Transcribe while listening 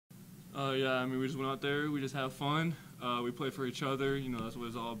Yeah, I mean, we just went out there. We just have fun. We play for each other. You know, that's what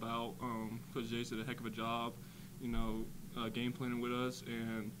it's all about. Coach Jace did a heck of a job, you know, game planning with us,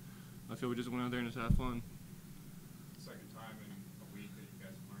 and I feel we just went out there and just had fun. Second time in a week that you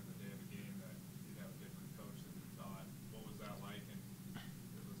guys learned the day of the game that you'd have a different coach than you thought. What was that like, and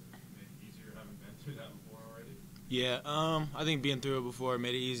was it made it easier having been through that before already? Yeah, I think being through it before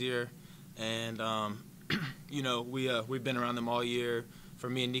made it easier, and you know, we've been around them all year. For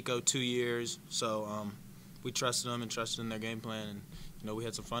me and Nico, 2 years, so we trusted them and trusted in their game plan, and you know, we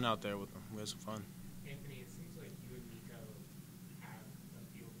had some fun out there with them. We had some fun. Anthony, it seems like you and Nico have a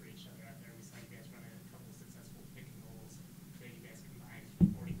feel for each other out there. We saw you guys run a couple successful pick and rolls that you guys combined for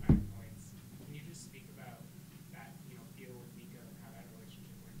 45 points. Can you just speak about that, you know, feel with Nico and how that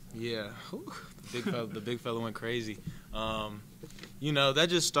relationship works out? Yeah, the big fella went crazy. You know,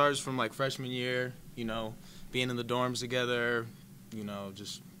 that just starts from like freshman year. You know, being in the dorms together. You know,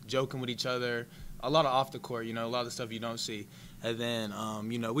 just joking with each other. A lot of off the court. You know, a lot of the stuff you don't see. And then,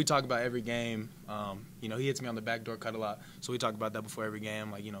 you know, we talk about every game. You know, he hits me on the backdoor cut a lot, so we talk about that before every game.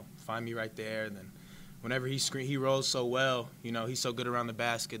 Like, you know, find me right there. And then, whenever he rolls so well. You know, he's so good around the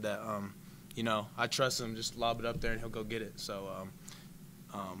basket that, you know, I trust him. Just lob it up there and he'll go get it. So,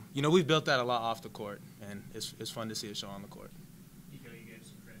 you know, we've built that a lot off the court, and it's fun to see it show on the court. Nico, you gave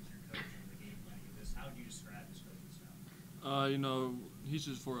some credit to your coach in the game planning of this. How would you describe his coaching style? You know, he's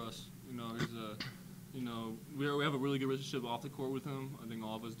just for us. You know, he's a, you know, we have a really good relationship off the court with him. I think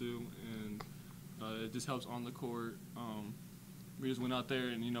all of us do, and it just helps on the court. We just went out there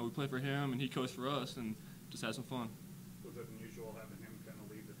and, you know, we played for him, and he coached for us, and just had some fun. Was it unusual having him kind of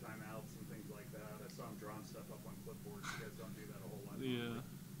lead the timeouts and things like that? I saw him drawing stuff up on clipboards. You guys don't do that a whole lot. Yeah.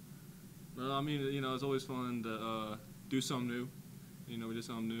 Well, I mean, you know, it's always fun to do something new. You know, we did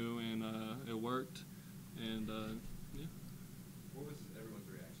something new, and it worked. And, yeah. What was everyone's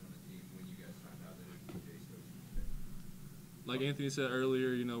reaction on the team when you guys found out that it was Jay's coach? Like Anthony said earlier,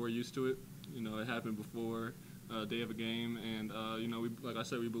 you know, we're used to it. You know, it happened before day of a game. And, you know, like I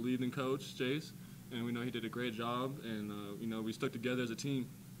said, we believed in Coach Jace, and we know he did a great job. And, you know, we stuck together as a team.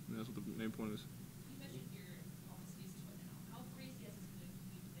 And that's what the main point is. You mentioned you're almost used to it now. How crazy has this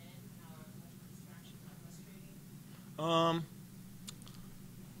week been? How much of a distraction, how frustrating?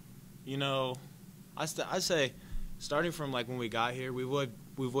 You know, I say, starting from like when we got here, we've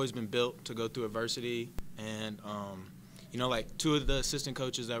always been built to go through adversity, and you know, like 2 of the assistant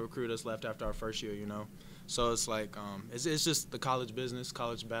coaches that recruited us left after our first year. You know, so it's like it's just the college business,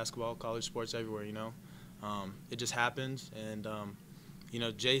 college basketball, college sports everywhere. You know, it just happens, and you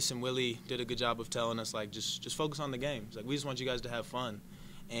know, Jace and Willie did a good job of telling us like just focus on the games. Like, we just want you guys to have fun,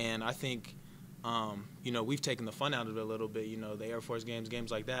 and I think. You know, we've taken the fun out of it a little bit. You know, the Air Force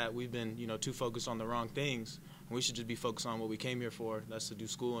games like that, we've been, you know, too focused on the wrong things. And we should just be focused on what we came here for. That's to do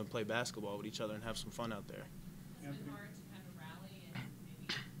school and play basketball with each other and have some fun out there. Has it been hard to kind of rally and maybe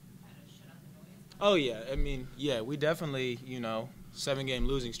kind of shut out the noise? Oh, yeah. I mean, yeah, we definitely, you know, 7-game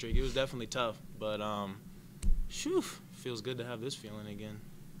losing streak. It was definitely tough. But, shoo, feels good to have this feeling again.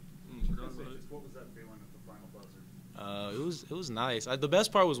 What was that feeling at the final buzzer? It was nice. The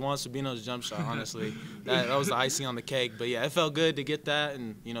best part was Juan Sabino's jump shot, honestly. that was the icing on the cake. But, yeah, it felt good to get that.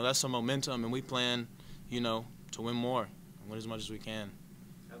 And, you know, that's some momentum. And we plan, you know, to win more and win as much as we can.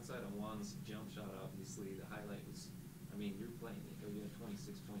 Outside of Juan's jump shot, obviously, the highlight was, I mean, you're playing Nico. You had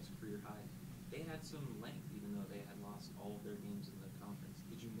 26 points, career high. They had some length, even though they had lost all of their games in the conference.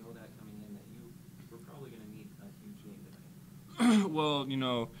 Did you know that coming in, that you were probably going to need a huge game tonight? Well, you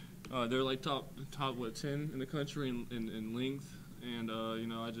know, they're like top what, 10 in the country in length, and you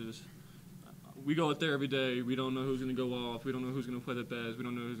know, we go out there every day. We don't know who's going to go off. We don't know who's going to play the best. We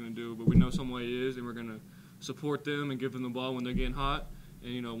don't know who's going to do, but we know someone is, and we're going to support them and give them the ball when they're getting hot.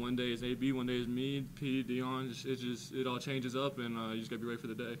 And you know, one day it's AB, one day it's me, P, Dion. It all changes up, and you just got to be ready for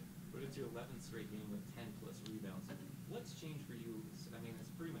the day. But it's your 11th straight game with 10+ rebounds. What's changed for you? I mean, it's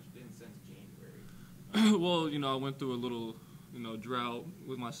pretty much been since January. Well, you know, I went through a little, you know, drought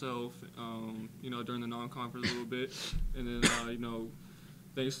with myself, you know, during the non-conference a little bit. And then, you know,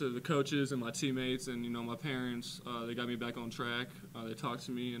 thanks to the coaches and my teammates and, you know, my parents, they got me back on track. They talked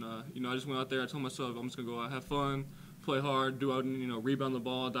to me, and, you know, I just went out there. I told myself I'm just going to go out, have fun, play hard, you know, rebound the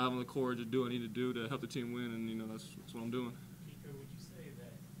ball, dive on the court, just do what I need to do to help the team win. And, you know, that's what I'm doing. Nico, would you say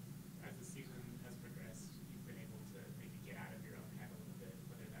that as the season has progressed, you've been able to maybe get out of your own head a little bit,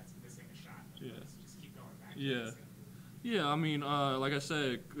 whether that's missing a shot or just keep going back? Yeah. Yeah, I mean, like I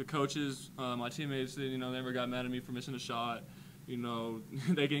said, the coaches, my teammates, you know, they never got mad at me for missing a shot. You know,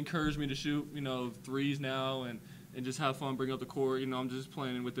 they can encourage me to shoot, you know, threes now and just have fun, bring up the court. You know, I'm just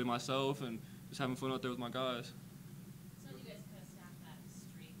playing with it myself and just having fun out there with my guys. So you guys kind of snapped that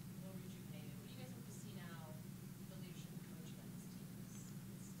streak. What were you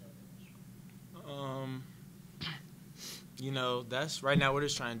You know, that's right now we're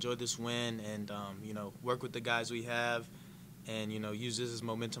just trying to enjoy this win and, you know, work with the guys we have and, you know, use this as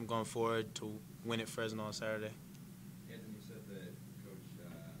momentum going forward to win at Fresno on Saturday. Anthony, you said that Coach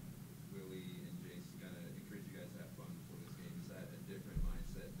Willie and Jace kind of encourage you guys to have fun before this game. Is that a different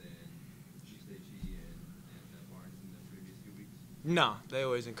mindset than G and Barnes in the previous few weeks? No, they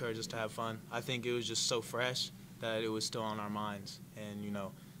always encourage us to have fun. I think it was just so fresh that it was still on our minds. And, you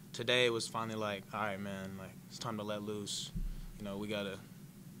know, today it was finally like, all right, man, like it's time to let loose. You know, we got to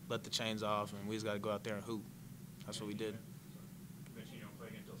let the chains off and we just got to go out there and hoop. That's what we did. You mentioned you don't play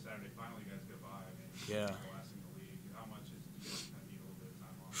again until Saturday. Finally, you guys go by. I mean, Yeah. the last in the league. How much is you guys kind of need a little bit of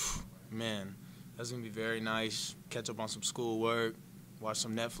time off? Man, that's going to be very nice. Catch up on some schoolwork, watch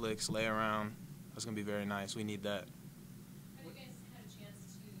some Netflix, lay around. That's going to be very nice. We need that. Have you guys had a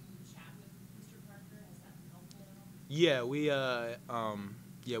chance to chat with Mr. Parker? Has that been helpful at all?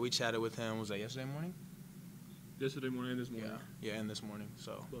 Yeah, we chatted with him. Was that yesterday morning? Yesterday morning and this morning. Yeah, and this morning.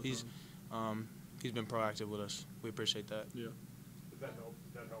 So Both he's been proactive with us. We appreciate that. Yeah. Does that help?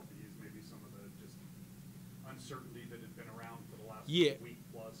 Does that help ease maybe some of the just uncertainty that had been around for the last week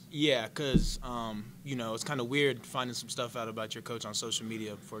plus? Yeah, because, you know, it's kind of weird finding some stuff out about your coach on social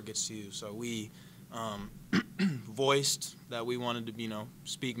media before it gets to you. So we voiced that we wanted to, you know,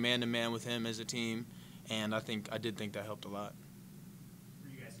 speak man-to-man with him as a team, and I did think that helped a lot. Were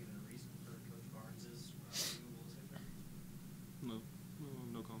you guys given a reason for Coach Barnes's removal as head coach?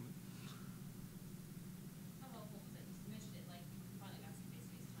 No comment. How helpful was it? You mentioned it, like, you finally got some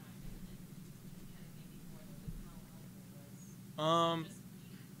face-to-face time, and kind of maybe more than how helpful it was.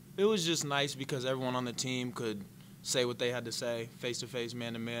 It was just nice because everyone on the team could say what they had to say, face-to-face,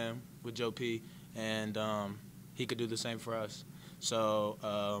 man-to-man with Joe P., and he could do the same for us. So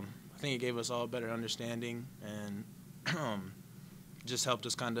I think it gave us all a better understanding and just helped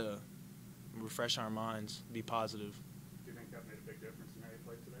us kind of refresh our minds, be positive. Do you think that made a big difference in how you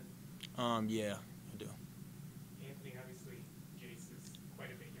played today? Yeah, I do. Anthony, obviously, Jace is quite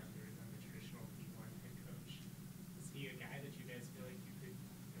a bit younger than the traditional D1 head coach. Is he a guy that you guys feel like you could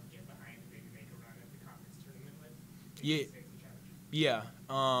get behind and maybe make a run at the conference tournament with? Yeah. Yeah.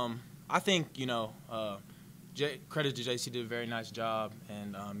 I think, you know, credit to JC, did a very nice job,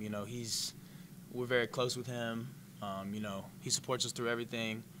 and, you know, we're very close with him. You know, he supports us through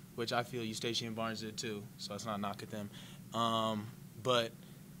everything, which I feel Eustace and Barnes did too, so it's not a knock at them. But,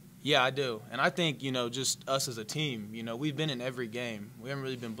 yeah, I do. And I think, you know, just us as a team, you know, we've been in every game. We haven't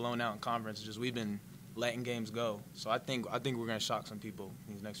really been blown out in conference, just we've been letting games go. So I think we're going to shock some people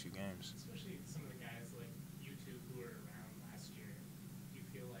in these next few games. Especially some of the guys like you two who were around last year. Do you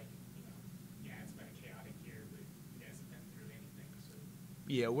feel like, you know, yeah, it's been a chaotic year, but you guys have been through anything, so.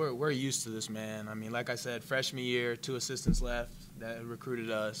 Yeah, we're used to this, man. I mean, like I said, freshman year, 2 assistants left that recruited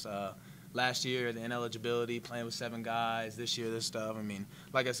us. Last year, the ineligibility, playing with 7 guys. This year, this stuff. I mean,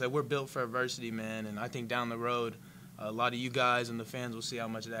 like I said, we're built for adversity, man. And I think down the road, a lot of you guys and the fans will see how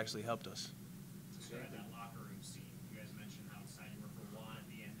much it actually helped us. So at that locker room scene, you guys mentioned how excited you were for Juan at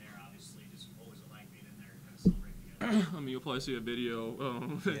the end there. Obviously, just what was it like being in there and kind of celebrating together? I mean, you'll probably see a video.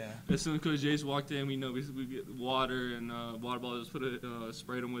 Yeah. As soon as Coach Jace walked in, we get water and water bottles,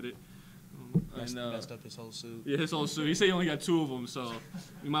 sprayed him with it. Messed up his whole suit. Yeah, his whole suit. He said he only got 2 of them, so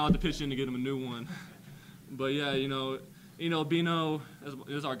we might have to pitch in to get him a new one. But yeah, you know, Bino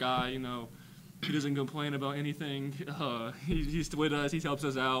is our guy. You know, he doesn't complain about anything. He's with us. He helps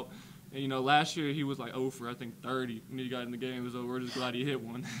us out. And you know, last year he was like 0 for I think 30 when he got in the game. So we're just glad he hit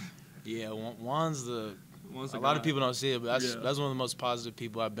one. Yeah, Juan's a guy. lot of people don't see it, but that's Yeah. one of the most positive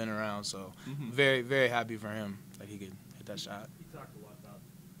people I've been around. So Mhm. very, very happy for him that he could hit that shot. You talked a lot about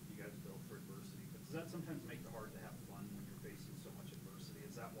you guys built for adversity, but does that sometimes make it hard to have fun when you're facing so much adversity?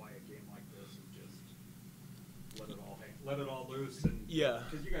 Is that why a game like this is just let it all loose? And Yeah.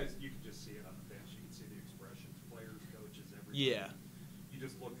 because you can just see it on the bench. You can see the expressions, players, coaches, everybody. Yeah. You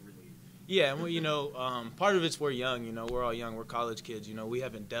just looked relieved. Yeah, and well, you know, part of it's we're young. You know, we're all young. We're college kids. You know, we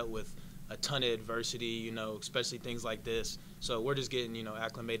haven't dealt with a ton of adversity. You know, especially things like this. So we're just getting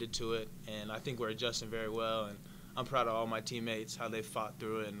acclimated to it, and I think we're adjusting very well. And I'm proud of all my teammates how they fought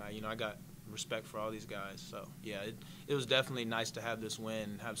through it, and I got respect for all these guys. So yeah, it was definitely nice to have this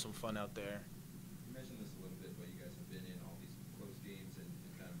win and have some fun out there. You mentioned this a little bit, but you guys have been in all these close games and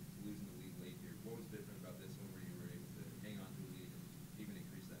kind of losing the lead late here. What was different about this one where you were able to hang on to the lead and even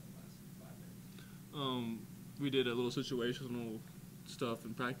increase that in the last 5 minutes? We did a little situational stuff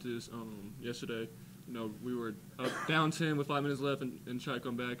in practice yesterday. You know, we were down 10 with 5 minutes left and try to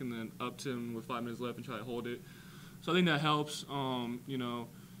come back, and then up 10 with 5 minutes left and try to hold it. So I think that helps. You know,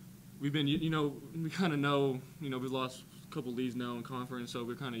 we've been, we kind of know, we lost a couple leads now in conference, so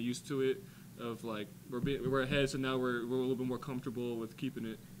we're kind of used to it. of like we're ahead, so now we're a little bit more comfortable with keeping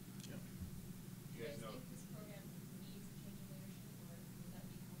it. Do you guys think this program needs a change in leadership, or would that be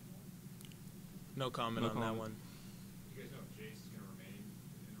helpful? No comment on that one. You guys know if Jace is going to remain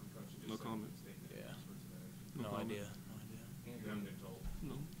interim coach? Just No so comment. statement Yeah. for today. No comment. idea. You haven't been told.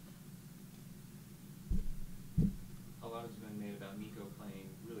 No. A lot has been made about Nico playing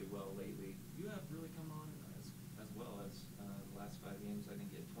really well lately. You have really come on as well as the last 5 games. I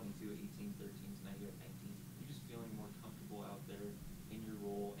think you had 22, 18, 13, tonight you have 19. You just feeling more comfortable out there in your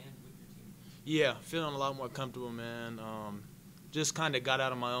role and with your team? Yeah, feeling a lot more comfortable, man. Just kind of got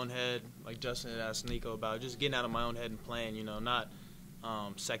out of my own head, like Justin had asked Nico about, just getting out of my own head and playing, not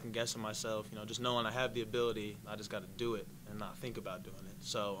second guessing myself, just knowing I have the ability, I just got to do it and not think about doing it.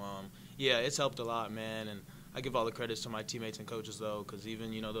 So, yeah, it's helped a lot, man, and I give all the credits to my teammates and coaches, though, because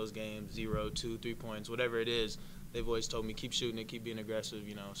even, those games, 0, 2, 3 points, whatever it is, they've always told me keep shooting it, keep being aggressive,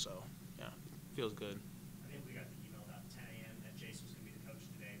 so, yeah, feels good. I think we got the email about 10 a.m. that Jason was going to be the coach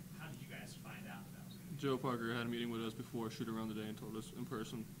today. How did you guys find out that was going to be? Joe Parker had a meeting with us before shoot around the day and told us in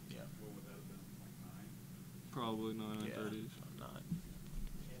person. Yeah. What would that have been, like 9? Probably 9, Yeah. 9:30. Not.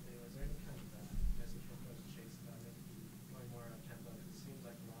 Anthony, was there any kind of message from Coach Chase about it going more up tempo? It seems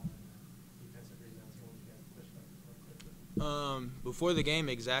like a lot of defensive rebounds here when you guys push back more quickly. Before the game,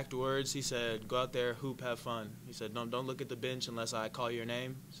 exact words, he said, go out there, hoop, have fun. He said, don't look at the bench unless I call your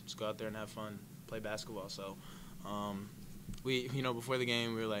name. Just go out there and have fun, play basketball. So, we, before the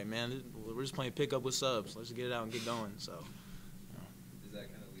game, we were like, man, we're just playing pickup with subs. Let's get it out and get going. So, Is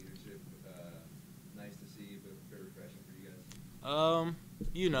that kind of leadership nice to see, but very refreshing for you guys?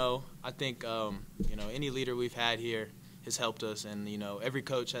 I think, any leader we've had here has helped us, and, every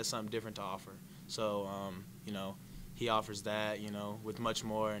coach has something different to offer. So, he offers that, with much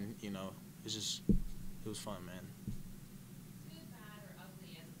more, and, it was fun, man. Good, bad, or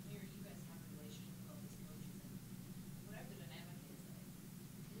ugly, as a player, you guys have a relationship with all these coaches, and whatever the dynamic is,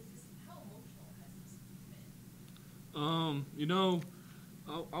 how emotional has this been?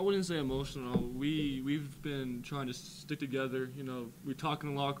 I wouldn't say emotional. We've been trying to stick together. We talk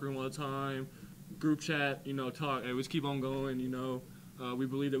in the locker room all the time, group chat. Talk. Hey, let's keep on going. We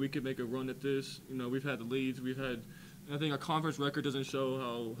believe that we could make a run at this. We've had the leads. I think our conference record doesn't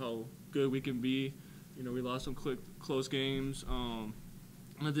show how good we can be. We lost some close games. And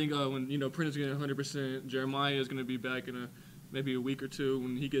I think when Prentice's getting 100%, Jeremiah is going to be back in maybe a week or two.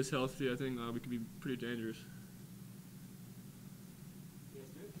 When he gets healthy, I think we could be pretty dangerous.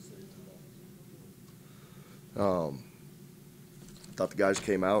 Thought the guys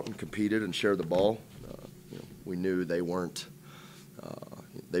came out and competed and shared the ball. We knew they weren't.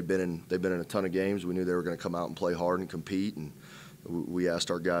 They've been in a ton of games. We knew they were going to come out and play hard and compete, and we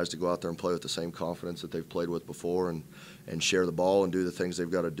asked our guys to go out there and play with the same confidence that they've played with before, and share the ball and do the things they've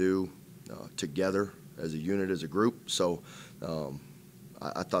got to do together as a unit, as a group. So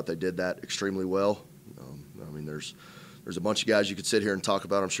I thought they did that extremely well. There's a bunch of guys you could sit here and talk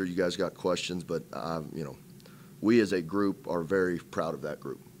about. I'm sure you guys got questions, but we as a group are very proud of that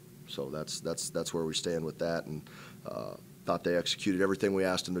group. So that's where we stand with that, and thought they executed everything we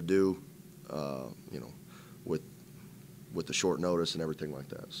asked them to do, with the short notice and everything like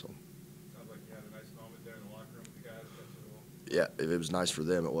that. So. Sounds like you had a nice moment there in the locker room with the guys. Yeah, it was nice for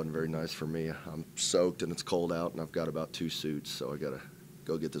them. It wasn't very nice for me. I'm soaked and it's cold out, and I've got about 2 suits, so I got to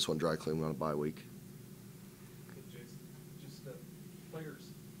go get this one dry cleaned on a bye week. Jason, just players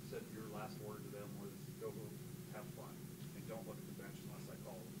said your last word to them was go hoop, have fun, and don't look at the bench unless I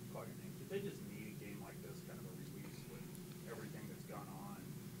call your name. Did they just need a game like this, kind of a release with everything that's gone on,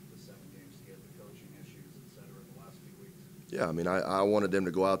 the 7 games to get the coaching issues, et cetera, the last few weeks? Yeah, I wanted them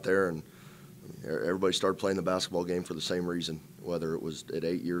to go out there, and everybody started playing the basketball game for the same reason, whether it was at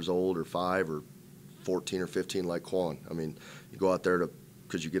 8 years old or 5 or 14 or 15 like Quan. You go out there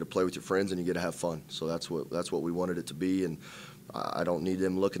because you get to play with your friends and you get to have fun. So that's what we wanted it to be, and I don't need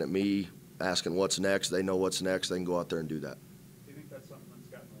them looking at me asking what's next. They know what's next. They can go out there and do that. Do you think that's something that's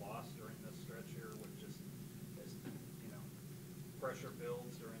gotten lost during this stretch here, with just as pressure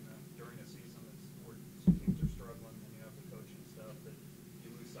builds during a season where some teams are struggling and you have the coaching stuff, that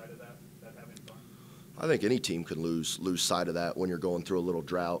you lose sight of that having fun? I think any team can lose sight of that when you're going through a little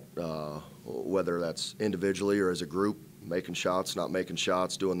drought, whether that's individually or as a group, making shots, not making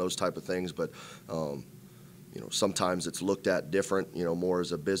shots, doing those type of things. But sometimes it's looked at different, more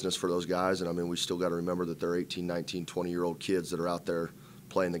as a business for those guys. And we still got to remember that they're 18, 19, 20-year-old kids that are out there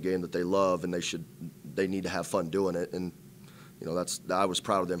playing the game that they love, and they need to have fun doing it. And I was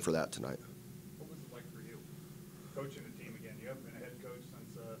proud of them for that tonight. What was it like for you, coaching a team again? You haven't been a head coach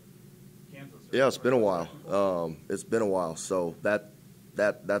since Kansas. Yeah, it's been a while. It's been a while. So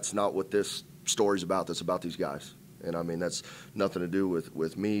that's not what this stories about this, about these guys. And, I mean, that's nothing to do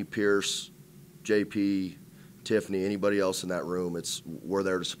with me, Pierce, JP, Tiffany, anybody else in that room. We're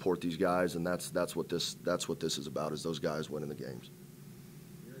there to support these guys, and that's what this is about, is those guys winning the games.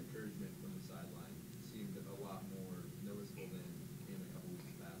 Your encouragement from the sideline seemed a lot more noticeable than in a couple weeks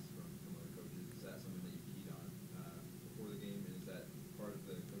past from other coaches. Is that something that you keyed on before the game, and is that part of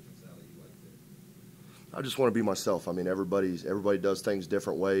the coaching style that you like to? I just want to be myself. I mean, everybody does things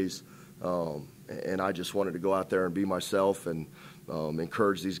different ways, and I just wanted to go out there and be myself and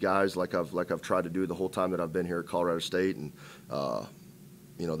encourage these guys like I've tried to do the whole time that I've been here at Colorado State, and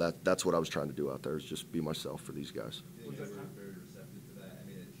that's what I was trying to do out there, is just be myself for these guys. Do you think they were very receptive to that? I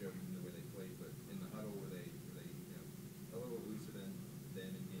mean, it showed in the way they played, but in the huddle, were they a little looser than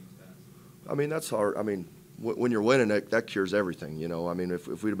in games past? I mean, that's hard. I mean, when you're winning, that cures everything. I mean, if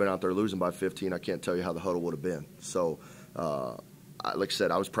we'd have been out there losing by 15, I can't tell you how the huddle would have been. So, like I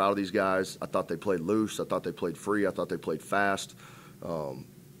said, I was proud of these guys. I thought they played loose. I thought they played free. I thought they played fast. I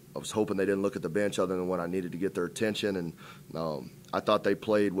was hoping they didn't look at the bench other than when I needed to get their attention. And I thought they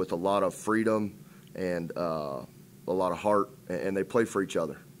played with a lot of freedom and a lot of heart, and they played for each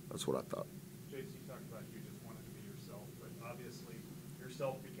other. That's what I thought. Jason, you talked about you just wanted to be yourself, but obviously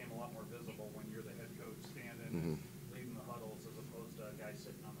yourself became a lot more visible when you're the head coach standing and leading the huddles as opposed to a guy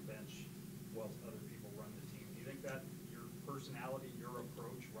sitting on the bench while other people run the team. Do you think that your personality, your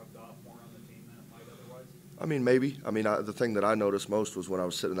approach rubbed off more on the team than it might otherwise? I mean, maybe. I mean, the thing that I noticed most was when I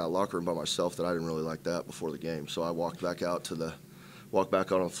was sitting in that locker room by myself, that I didn't really like that before the game. So I walked back out on the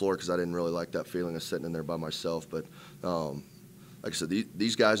floor because I didn't really like that feeling of sitting in there by myself. But like I said,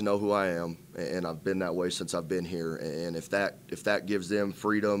 these guys know who I am, and I've been that way since I've been here. And if that gives them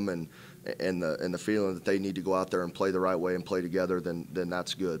freedom and the feeling that they need to go out there and play the right way and play together, then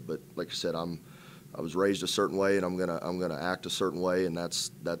that's good. But like I said, I was raised a certain way, and I'm gonna act a certain way, and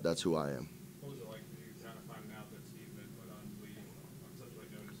that's who I am. What was it like for you kind of finding out that Steve had put on leave on such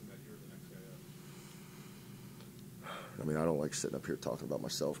late notice and that you were the next guy up? I mean, I don't like sitting up here talking about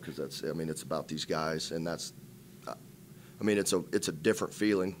myself because it's about these guys, and it's a different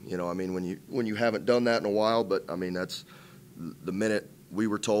feeling, I mean, when you haven't done that in a while, but I mean, that's the minute we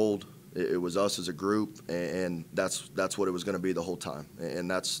were told it was us as a group, and that's what it was going to be the whole time, and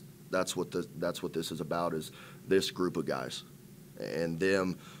that's what this is about, is this group of guys and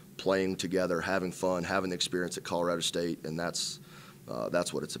them playing together, having fun, having the experience at Colorado State, and that's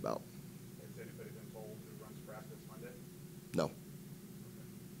what it's about. Has anybody been told who runs practice Monday? No.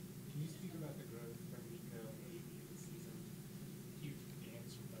 Can you speak about the growth from Nico and AB this season? Huge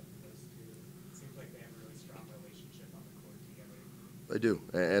games from both of those two. It seems like they have a really strong relationship on the court together. They do,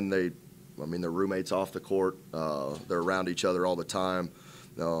 and they're roommates off the court. They're around each other all the time.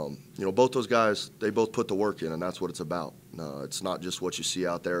 Both those guys, they both put the work in, and that's what it's about. It's not just what you see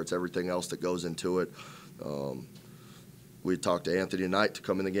out there. It's everything else that goes into it. We talked to Anthony tonight to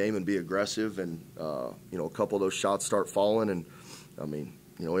come in the game and be aggressive, and, a couple of those shots start falling. And, I mean,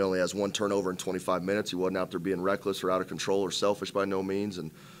 he only has one turnover in 25 minutes. He wasn't out there being reckless or out of control or selfish by no means.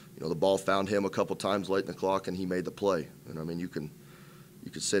 And, the ball found him a couple times late in the clock, and he made the play. And, I mean, you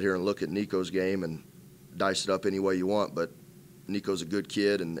could sit here and look at Nico's game and dice it up any way you want, but Nico's a good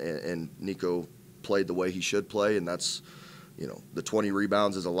kid, and Nico played the way he should play, and that's, the 20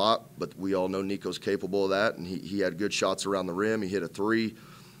 rebounds is a lot, but we all know Nico's capable of that, and he had good shots around the rim. He hit a three,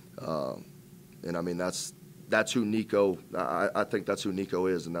 and I mean, that's who Nico, I think that's who Nico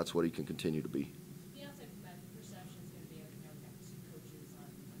is, and that's what he can continue to be. The outside perception is going to be, we have two coaches on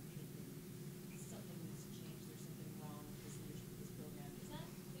tape, and something needs to change. There's something wrong with this leadership of this program. Is that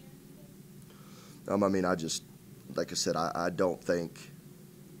fair? I mean, like I said, I don't think,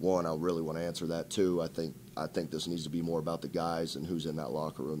 one, I really want to answer that. Two, I think this needs to be more about the guys and who's in that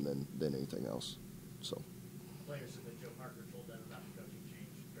locker room than anything else. So. Players said that Joe Parker told them about the coaching change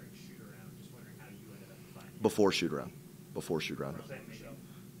during shoot-around. Just wondering how you ended up finding it. Before shoot-around.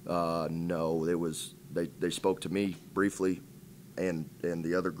 No, it was they spoke to me briefly, and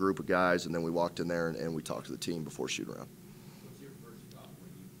the other group of guys, and then we walked in there and we talked to the team before shoot-around. What's your first thought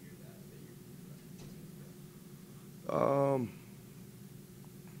when you hear that you're the team?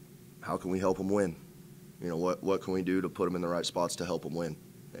 How can we help them win? What can we do to put them in the right spots to help them win?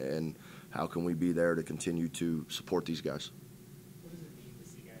 And how can we be there to continue to support these guys? What does it mean to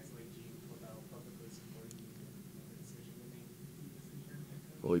see guys like Gene Clavel publicly supporting you in the decision to make you this interim head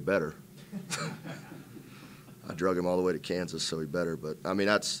coach? Well, he better. I drug him all the way to Kansas, so he better. But I mean,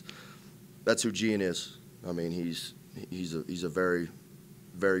 that's who Gene is. I mean, he's a very,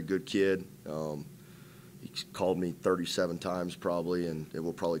 very good kid. He's called me 37 times probably, and it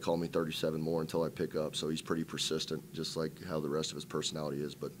will probably call me 37 more until I pick up. So he's pretty persistent, just like how the rest of his personality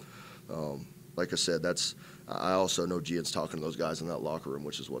is. But like I said, I also know Gian's talking to those guys in that locker room,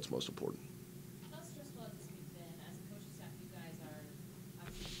 which is what's most important. How stressful has this week been? As a coaching staff, you guys are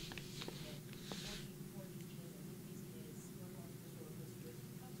obviously working these kids and with these kids, working on this roller coaster with you.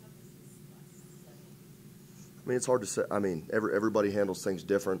 How tough is this last 7 weeks? I mean, it's hard to say. I mean, everybody handles things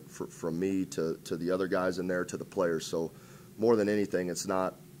different, from me to the other guys in there to the players. So more than anything, it's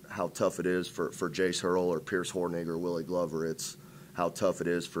not how tough it is for Jace Hurl or Pierce Hornig or Willie Glover. It's how tough it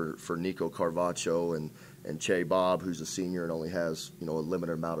is for Nico Carvacho and Che Bob, who's a senior and only has, a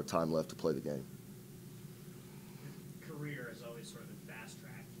limited amount of time left to play the game. Your career has always sort of been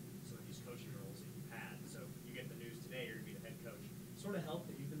fast-tracked in some of these coaching roles that you've had. So you get the news today you're going to be the head coach. Sort of help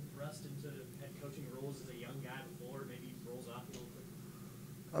that you've been thrust into head coaching roles as a young guy before, maybe rolls off you a little quicker?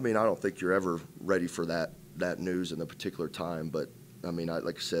 I mean, I don't think you're ever ready for that news in the particular time, but I mean,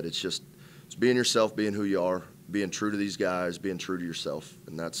 like I said, it's being yourself, being who you are, being true to these guys, being true to yourself,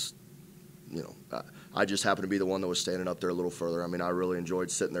 and that's, I just happen to be the one that was standing up there a little further. I mean, I really enjoyed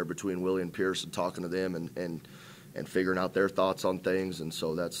sitting there between Willie and Pierce and talking to them and figuring out their thoughts on things, and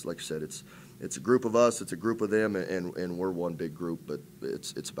so that's, like I said, it's a group of us, it's a group of them, and we're one big group, but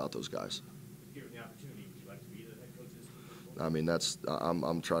it's about those guys. Given the opportunity, would you like to be the head coach of this group? I mean,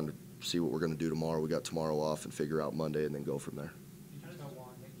 I'm trying to see what we're going to do tomorrow. We got tomorrow off and figure out Monday and then go from there.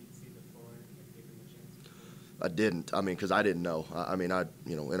 I didn't. I mean, because I didn't know. I mean,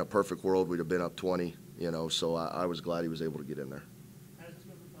 in a perfect world, we'd have been up 20. So I was glad he was able to get in there. How does this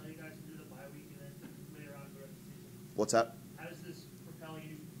propel you guys through the bye week and then later on the rest of the season? What's that? How does this propel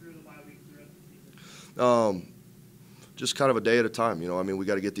you through the bye week and the rest of the season? Just kind of a day at a time. I mean, we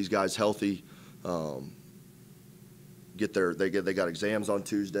got to get these guys healthy. They got exams on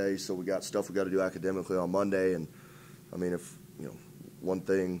Tuesday, so we got stuff we got to do academically on Monday. And I mean, if one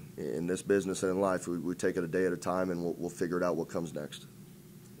thing in this business and in life, we take it a day at a time, and we'll figure it out what comes next.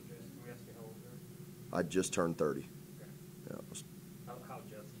 I just turned 30. Okay. Yeah, How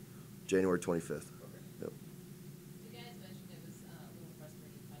just? January 25th. Okay. Yep. You guys mentioned it was a little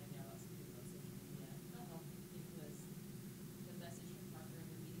frustrating finding out about some people on social media. How helpful do you think was the message from Parker and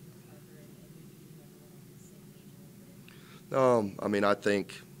the meeting with Parker and maybe getting everyone on the same page a little bit? I mean, I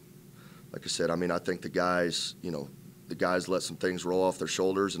think, like I said, I think the guys, the guys let some things roll off their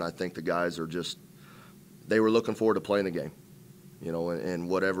shoulders, and I think the guys are they were looking forward to playing the game. And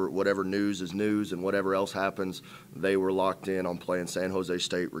whatever news is news, and whatever else happens, they were locked in on playing San Jose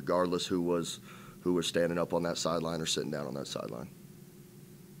State, regardless who was standing up on that sideline or sitting down on that sideline.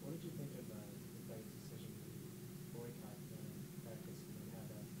 What did you think of the Fed's decision to boycott the practice and have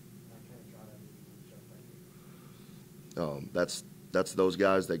that kind of draw out of the show? That's those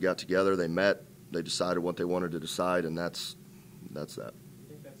guys. They got together, they met, they decided what they wanted to decide, and that's that. Do you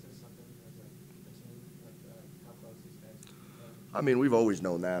think that says something as a team, like how close these guys are? I mean, we've always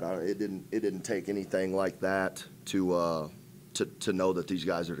known that. It didn't take anything like that to know that these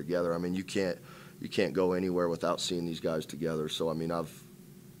guys are together. I mean, you can't go anywhere without seeing these guys together. So I mean,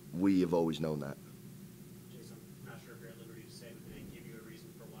 we have always known that. Jason, I'm not sure if you're at liberty to say, but did they give you a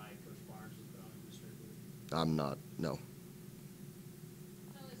reason for why Coach Barnes was put on administrative leave? I'm not. No.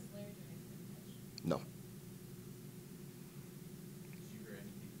 How is Larry doing in coach? No. Did you hear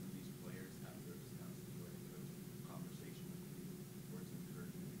anything from these players after Wisconsin joined the coaching conversation with you, words of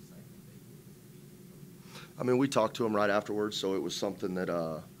encouragement and excitement that you were? I mean, we talked to them right afterwards, so it was something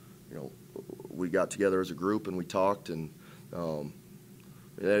that we got together as a group and we talked, and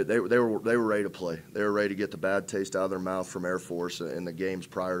they were ready to play. They were ready to get the bad taste out of their mouth from Air Force and the games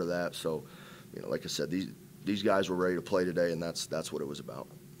prior to that. So, like I said, these guys were ready to play today, and that's what it was about.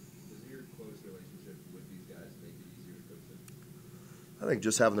 Does your close relationship with these guys make it easier to coach them? I think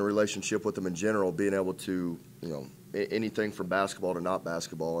just having the relationship with them in general, being able to, anything from basketball to not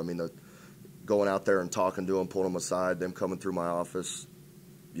basketball. I mean, going out there and talking to them, pulling them aside, them coming through my office,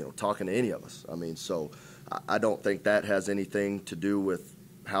 talking to any of us. I mean, so I don't think that has anything to do with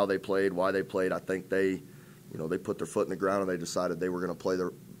how they played, why they played. I think they put their foot in the ground and they decided they were going to play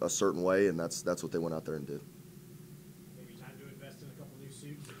a certain way, and that's what they went out there and did. Maybe time to invest in a couple new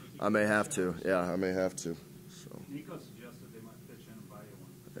suits. I may have to. Yeah, I may have to. So. Nico suggested they might pitch in and buy you one.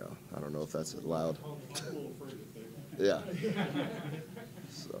 Yeah, I don't know if that's allowed. I'm a little afraid of it. Yeah.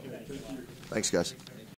 So. Thanks, guys.